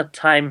short amount of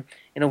time.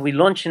 We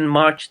launched in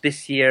March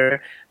this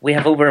year. We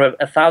have over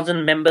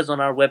 1,000 members on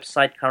our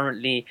website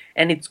currently,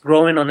 and it's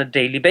growing on a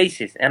daily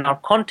basis. And our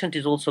content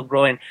is also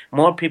growing.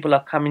 More people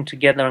are coming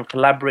together and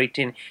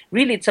collaborating.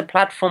 Really, it's a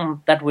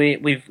platform that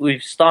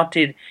we've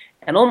started,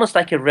 and almost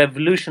like a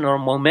revolution or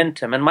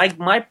momentum. And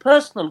my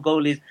personal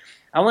goal is,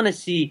 I want to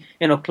see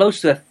close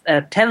to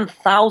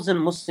 10,000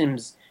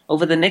 Muslims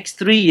over the next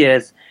 3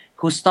 years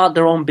who start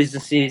their own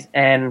businesses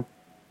and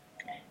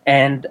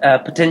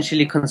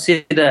potentially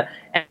consider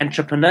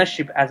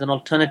entrepreneurship as an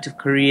alternative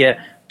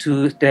career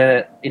to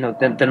the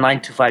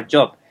 9-to-5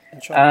 job.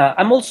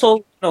 I'm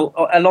also,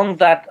 along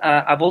that,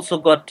 I've also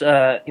got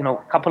a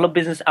couple of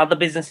other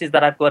businesses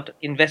that I've got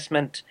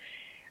investment,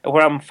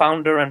 where I'm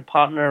founder and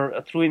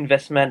partner through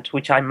investment,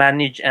 which I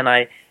manage, and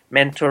I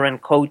mentor and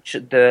coach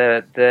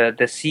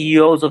the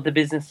CEOs of the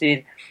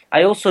businesses.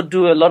 I also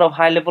do a lot of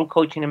high-level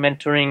coaching and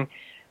mentoring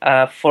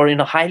for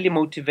highly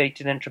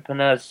motivated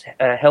entrepreneurs,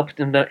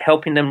 helping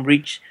them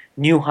reach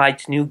new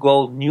heights, new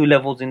goals, new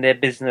levels in their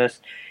business.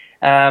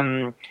 Do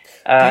you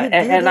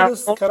do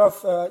this kind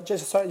of,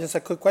 just a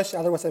quick question,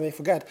 otherwise I may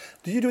forget.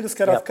 Do you do this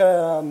kind of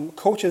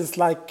coaches,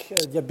 like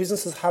your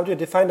businesses? How do you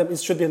define them?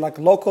 Should be like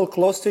local,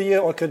 close to you,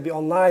 or could it be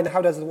online?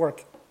 How does it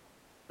work?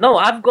 No,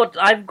 I've got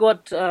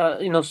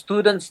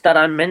students that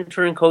I'm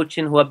mentoring,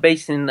 coaching, who are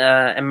based in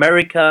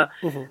America,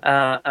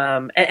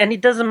 and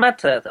it doesn't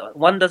matter.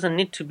 One doesn't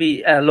need to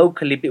be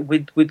locally.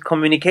 With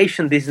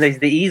communication these days,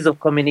 the ease of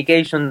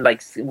communication,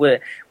 like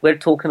we're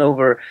talking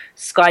over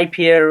Skype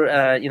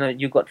here.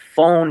 You got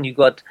phone, you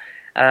got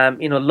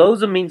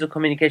loads of means of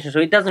communication, so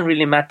it doesn't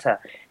really matter.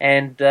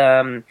 And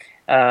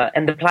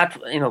and the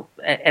platform,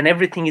 and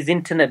everything is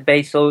internet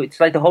based. So it's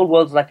like the whole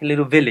world's like a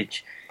little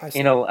village. I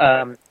see.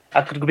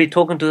 I could be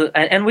talking to,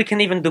 and we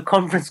can even do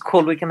conference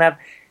call. We can have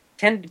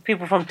 10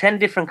 people from 10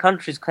 different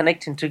countries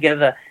connecting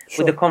together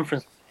with the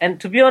conference. And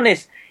to be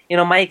honest,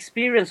 my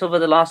experience over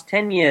the last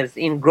 10 years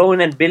in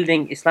growing and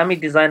building Islamic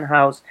Design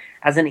House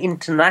as an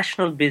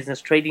international business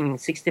trading in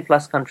 60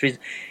 plus countries,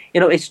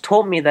 it's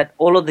taught me that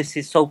all of this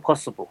is so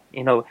possible.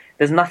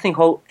 There's nothing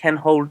can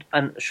hold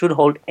and should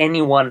hold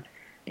anyone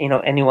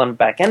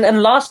back.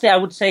 And lastly, I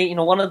would say,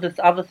 one of the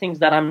other things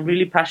that I'm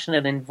really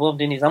passionate and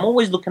involved in is I'm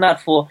always looking out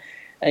for,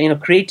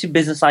 creative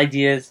business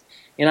ideas,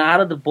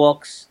 out of the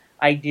box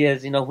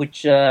ideas,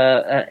 which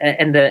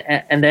and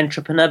the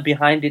entrepreneur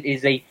behind it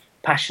is a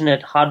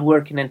passionate,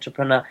 hardworking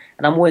entrepreneur,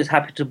 and I'm always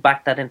happy to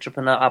back that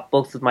entrepreneur up,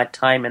 both with my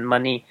time and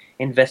money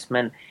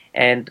investment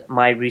and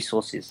my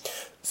resources.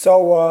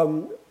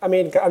 So,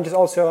 I'm just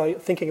also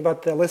thinking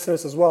about the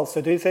listeners as well.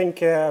 So, do you think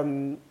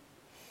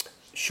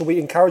should we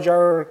encourage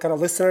our kind of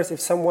listeners if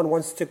someone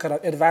wants to kind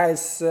of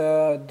advise?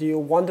 Do you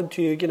want them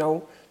to,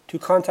 to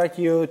contact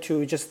you,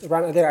 to just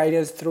run their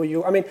ideas through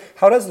you?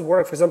 How does it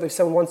work? For example, if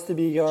someone wants to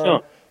be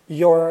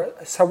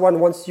someone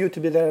wants you to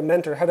be their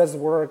mentor, how does it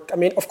work?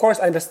 Of course,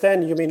 I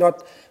understand you may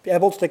not be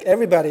able to take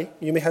everybody.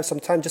 You may have some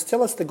time. Just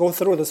tell us to go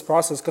through this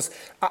process, because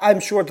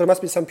I'm sure there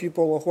must be some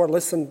people who are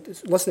listening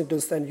to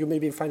this, and you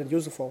maybe find it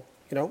useful,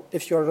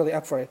 if you're really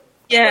up for it.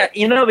 Yeah,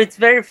 it's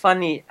very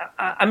funny.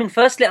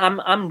 Firstly,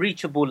 I'm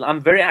reachable. I'm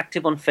very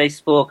active on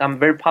Facebook. I'm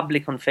very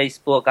public on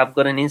Facebook. I've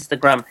got an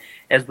Instagram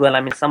as well.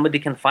 Somebody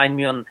can find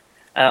me on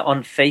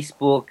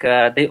Facebook.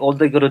 All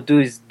they got to do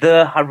is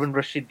the Harun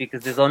Rashid,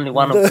 because there's only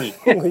one of me.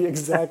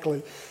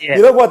 Exactly. Yeah.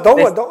 You know what?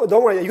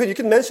 Don't worry. You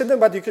can mention them,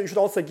 but you should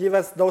also give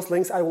us those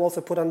links. I will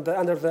also put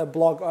under the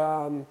blog.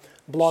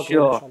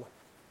 Sure.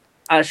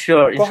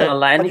 Sure.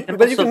 Inshallah. And you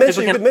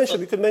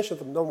could mention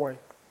them. Don't worry.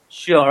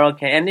 Sure.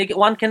 Okay. And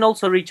one can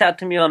also reach out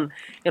to me on,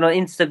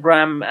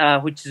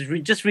 Instagram, which is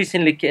just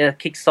recently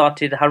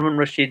kickstarted, Harun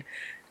Rashid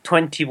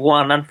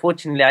 21.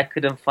 Unfortunately, I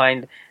couldn't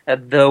find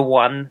the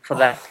one for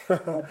that.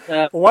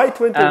 Why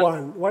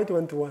 21? Why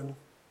 21?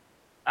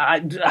 I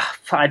don't know.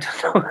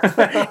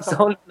 It's the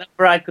only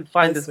number I could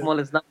find, the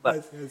smallest number.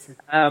 I see.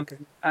 Okay.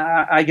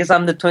 I guess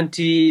I'm the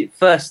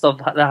 21st of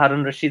the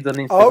Harun Rashid on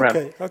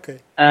Instagram. Okay.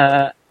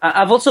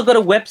 I've also got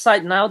a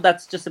website now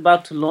that's just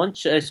about to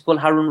launch. It's called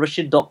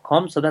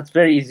harunrashid.com, so that's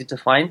very easy to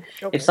find.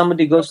 Okay. If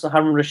somebody goes to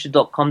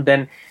harunrashid.com,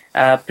 then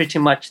pretty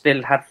much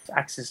they'll have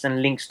access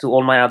and links to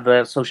all my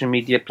other social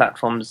media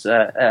platforms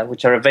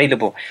which are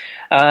available.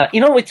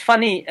 It's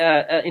funny,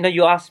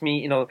 you asked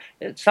me,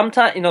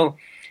 sometimes,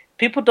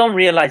 people don't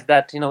realize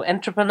that,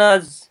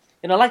 entrepreneurs,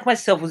 like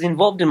myself, who's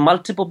involved in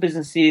multiple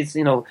businesses,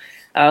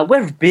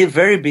 we're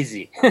very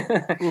busy.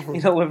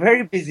 Mm-hmm. We're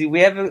very busy.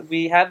 We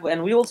have,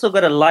 and we also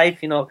got a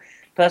life,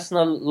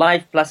 personal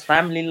life plus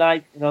family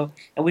life, and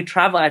we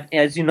travel.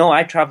 As you know,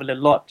 I travel a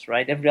lot,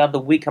 right? Every other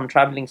week I'm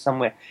traveling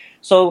somewhere.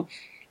 So,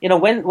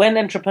 when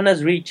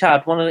entrepreneurs reach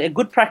out, a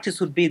good practice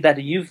would be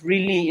that you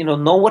really,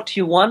 know what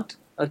you want,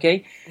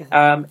 okay,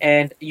 mm-hmm.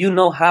 And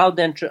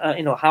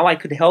how how I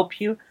could help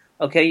you.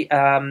 Okay,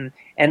 and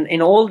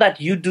in all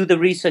that, you do the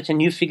research and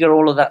you figure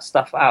all of that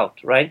stuff out,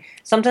 right?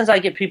 Sometimes I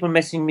get people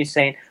messaging me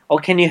saying, "Oh,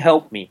 can you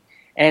help me?"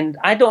 And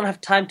I don't have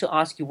time to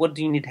ask you, what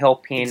do you need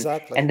help in?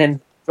 Exactly. And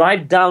then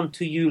drive down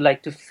to you,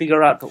 like, to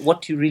figure out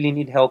what you really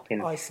need help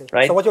in. I see.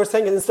 Right? So what you're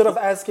saying is, instead of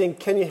asking,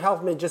 "Can you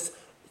help me?"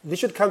 they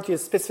should come to a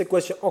specific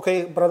question.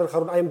 Okay, brother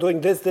Harun, I am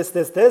doing this,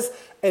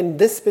 and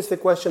this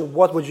specific question.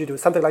 What would you do?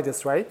 Something like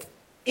this, right?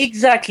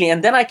 Exactly,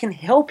 and then I can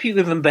help you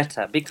even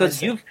better,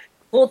 because you've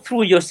go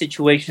through your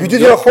situation. You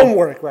did your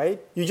homework, right?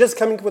 You just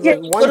coming with you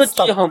one got to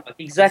step. do your homework.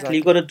 Exactly,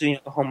 you got to do your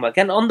homework.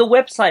 And on the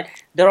website,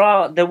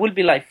 there will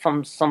be like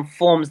some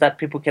forms that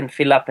people can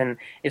fill up, and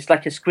it's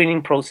like a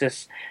screening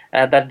process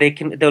that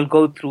they'll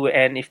go through.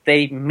 And if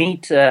they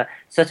meet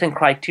certain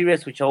criteria,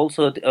 which are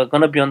also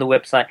going to be on the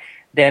website,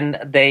 then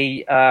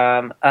they,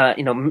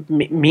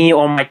 me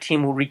or my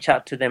team will reach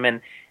out to them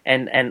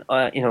and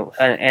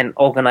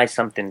organize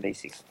something,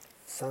 basically.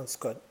 Sounds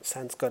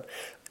good.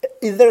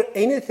 Is there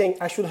anything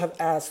I should have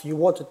asked you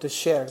wanted to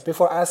share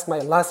before I ask my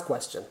last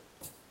question?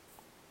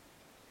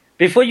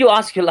 Before you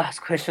ask your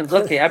last questions,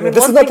 okay.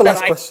 This is not the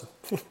last question.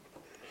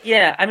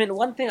 Yeah,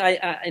 one thing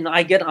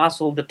I get asked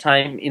all the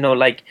time,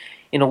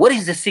 what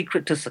is the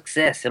secret to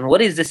success, and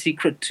what is the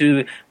secret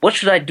to what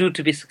should I do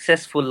to be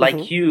successful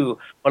like you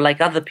or like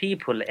other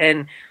people?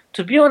 And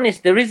to be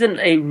honest, there isn't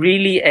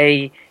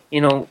really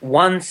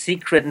one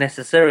secret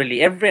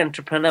necessarily. Every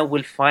entrepreneur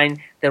will find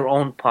their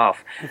own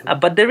path.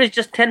 But there is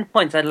just 10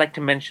 points I'd like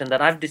to mention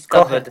that I've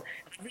discovered.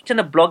 I've written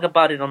a blog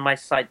about it on my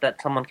site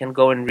that someone can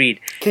go and read.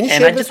 Can you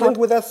share this link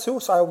with us too?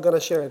 So I'm going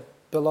to share it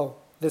below,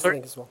 this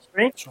link as well.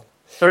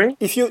 Sorry?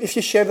 If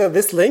you share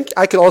this link,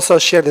 I can also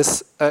share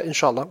this,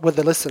 inshallah, with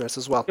the listeners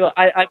as well. Sure,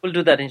 I will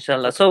do that,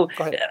 inshallah. So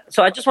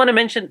I just want to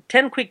mention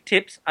 10 quick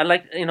tips. I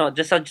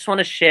just want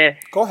to share,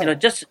 go ahead.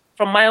 Just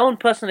from my own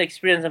personal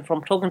experience and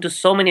from talking to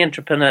so many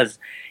entrepreneurs,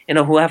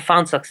 who have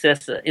found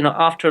success,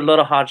 after a lot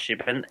of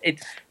hardship. And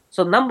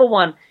so number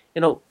one,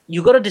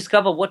 you got to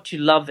discover what you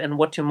love and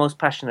what you're most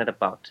passionate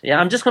about. Yeah,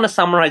 I'm just going to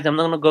summarize. I'm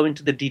not going to go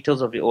into the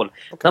details of it all.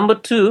 Okay. Number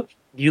two,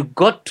 you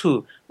got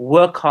to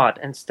work hard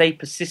and stay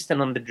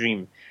persistent on the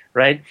dream,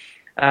 right?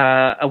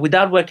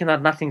 Without working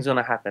hard, nothing's going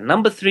to happen.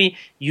 Number three,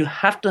 you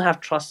have to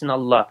have trust in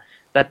Allah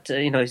that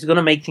He's going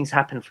to make things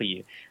happen for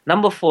you.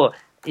 Number four,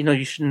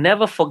 you should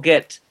never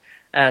forget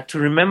to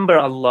remember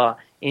Allah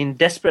in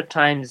desperate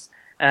times,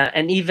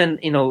 and even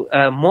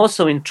more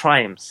so in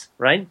triumphs,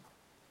 right?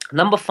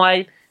 Number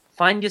five,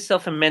 find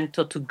yourself a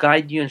mentor to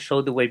guide you and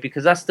show the way,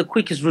 because that's the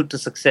quickest route to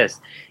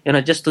success.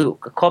 Just to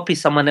copy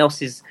someone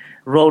else's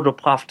road or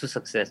path to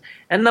success.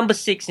 And number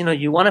six,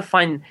 you want to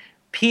find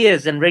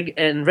peers and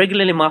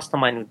regularly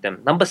mastermind with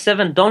them. Number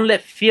seven, don't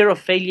let fear of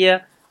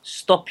failure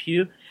stop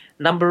you.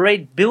 Number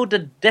eight, build a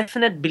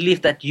definite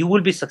belief that you will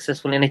be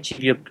successful and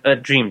achieve your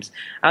dreams.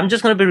 I'm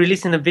just going to be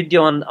releasing a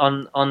video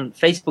on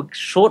Facebook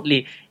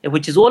shortly,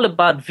 which is all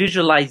about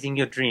visualizing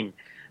your dream,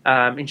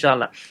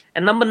 inshallah.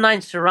 And number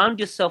nine, surround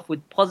yourself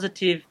with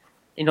positive,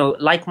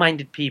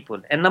 like-minded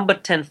people. And number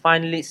 10,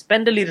 finally,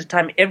 spend a little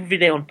time every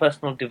day on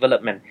personal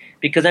development,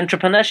 because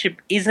entrepreneurship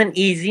isn't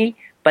easy,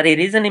 but it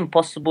isn't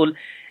impossible.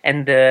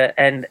 And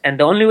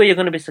the only way you're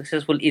going to be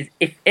successful is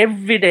if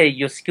every day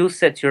your skill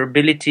sets, your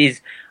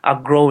abilities are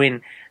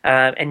growing,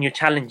 and you're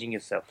challenging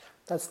yourself.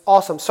 That's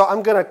awesome. So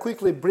I'm going to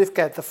quickly brief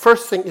get. The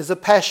first thing is a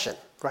passion,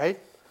 right?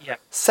 Yeah.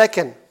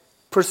 Second,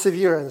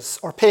 perseverance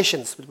or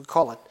patience, we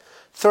call it.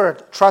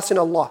 Third, trust in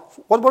Allah.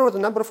 What were the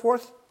number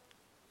fourth?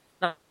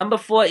 Number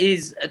four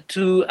is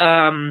to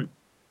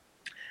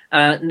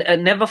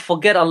never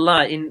forget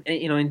Allah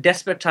in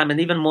desperate time, and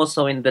even more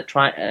so in the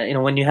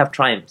when you have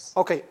triumphs.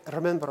 Okay,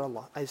 remember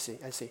Allah. I see.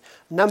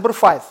 Number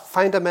five,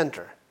 find a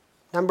mentor.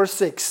 Number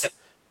six,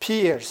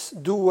 peers.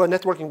 Do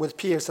networking with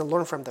peers and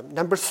learn from them.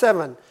 Number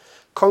seven,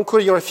 conquer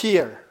your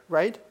fear.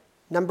 Right.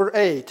 Number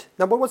eight.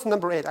 What's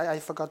number eight? I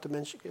forgot to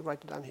mention.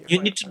 Write it down here.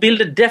 You need to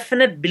build a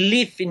definite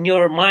belief in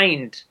your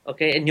mind,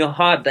 okay, in your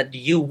heart, that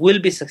you will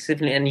be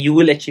successful and you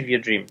will achieve your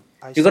dream.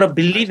 You got to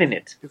believe in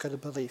it. You got to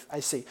believe. I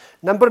see.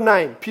 Number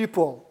 9,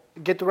 people.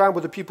 Get around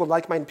with the people,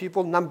 like-minded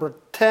people. Number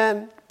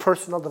 10,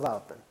 personal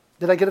development.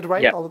 Did I get it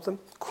right, all of them?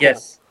 Cool.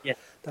 Yes.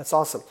 That's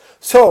awesome.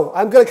 So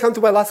I'm going to come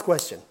to my last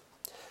question.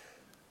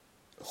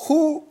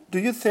 Who do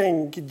you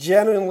think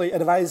genuinely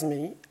advised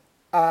me?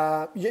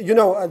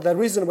 The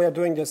reason we are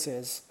doing this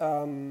is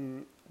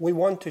we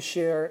want to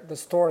share the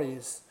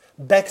stories,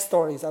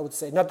 backstories, I would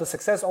say, not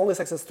the only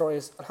success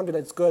stories.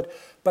 Alhamdulillah, it's good.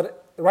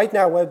 But right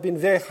now, we've been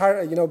very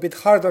hard, a bit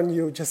hard on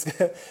you, just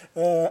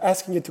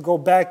asking you to go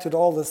back to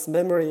all these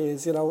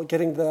memories,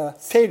 getting the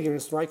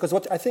failures, right? Because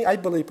I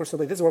believe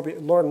personally, this is where we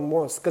learn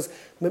most. Because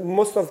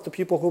most of the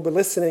people who will be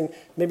listening,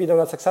 maybe they're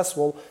not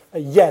successful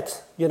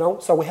yet,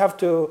 So we have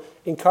to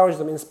encourage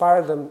them,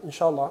 inspire them,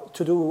 inshallah,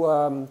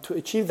 to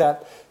achieve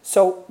that.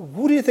 So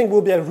who do you think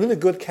will be a really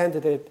good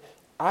candidate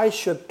I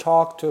should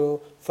talk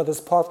to for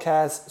this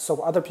podcast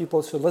so other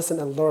people should listen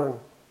and learn,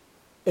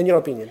 in your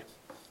opinion?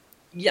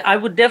 Yeah, I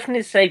would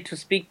definitely say to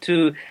speak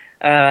to,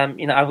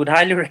 I would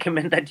highly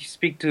recommend that you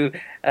speak to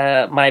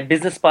my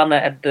business partner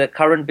at the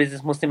Current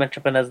Business Muslim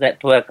Entrepreneurs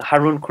Network,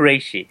 Harun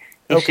Qureshi.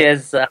 He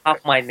shares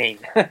half my name.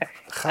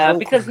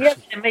 Because he has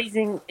an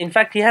amazing, in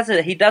fact,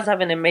 he does have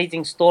an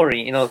amazing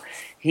story.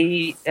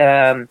 He,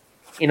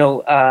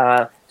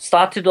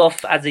 started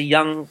off as a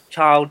young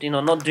child,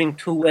 not doing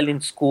too well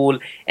in school,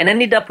 and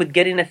ended up with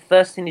getting a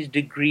first in his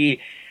degree,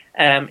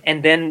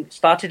 and then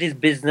started his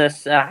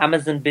business,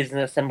 Amazon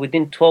business, and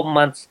within 12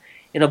 months,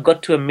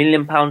 got to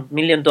 £1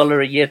 million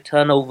a year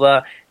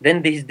turnover.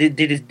 Then he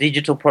did his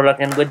digital product,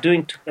 and we're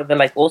doing together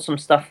like awesome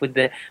stuff with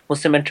the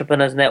Muslim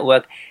Entrepreneurs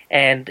Network.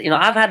 And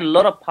I've had a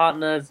lot of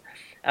partners,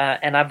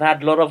 and I've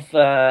had a lot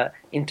of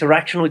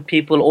interaction with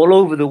people all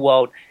over the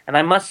world, and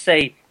I must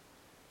say,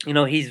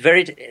 he's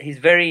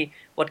very,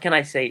 what can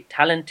I say,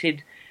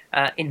 talented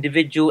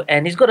individual,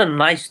 and he's got a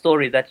nice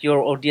story that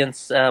your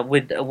audience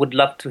would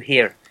love to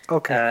hear.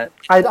 Okay,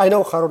 I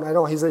know Harun. I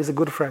know he's a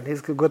good friend.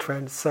 He's a good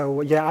friend.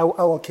 So yeah, I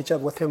will catch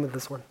up with him with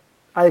this one.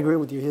 I agree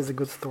with you. He has a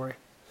good story.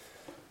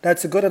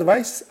 That's a good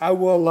advice. I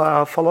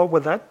will follow up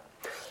with that.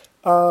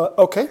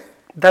 Okay,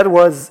 that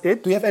was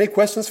it. Do you have any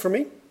questions for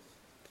me?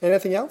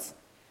 Anything else?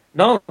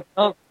 No.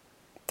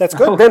 That's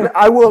good. Then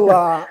I will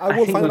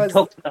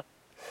finalize.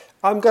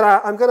 I'm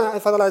gonna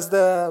finalize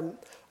the.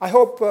 I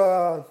hope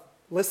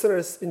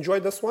listeners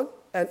enjoyed this one.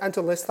 And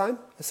until next time,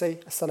 I say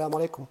Assalamu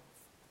alaikum.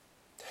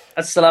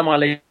 Assalamu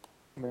alaikum.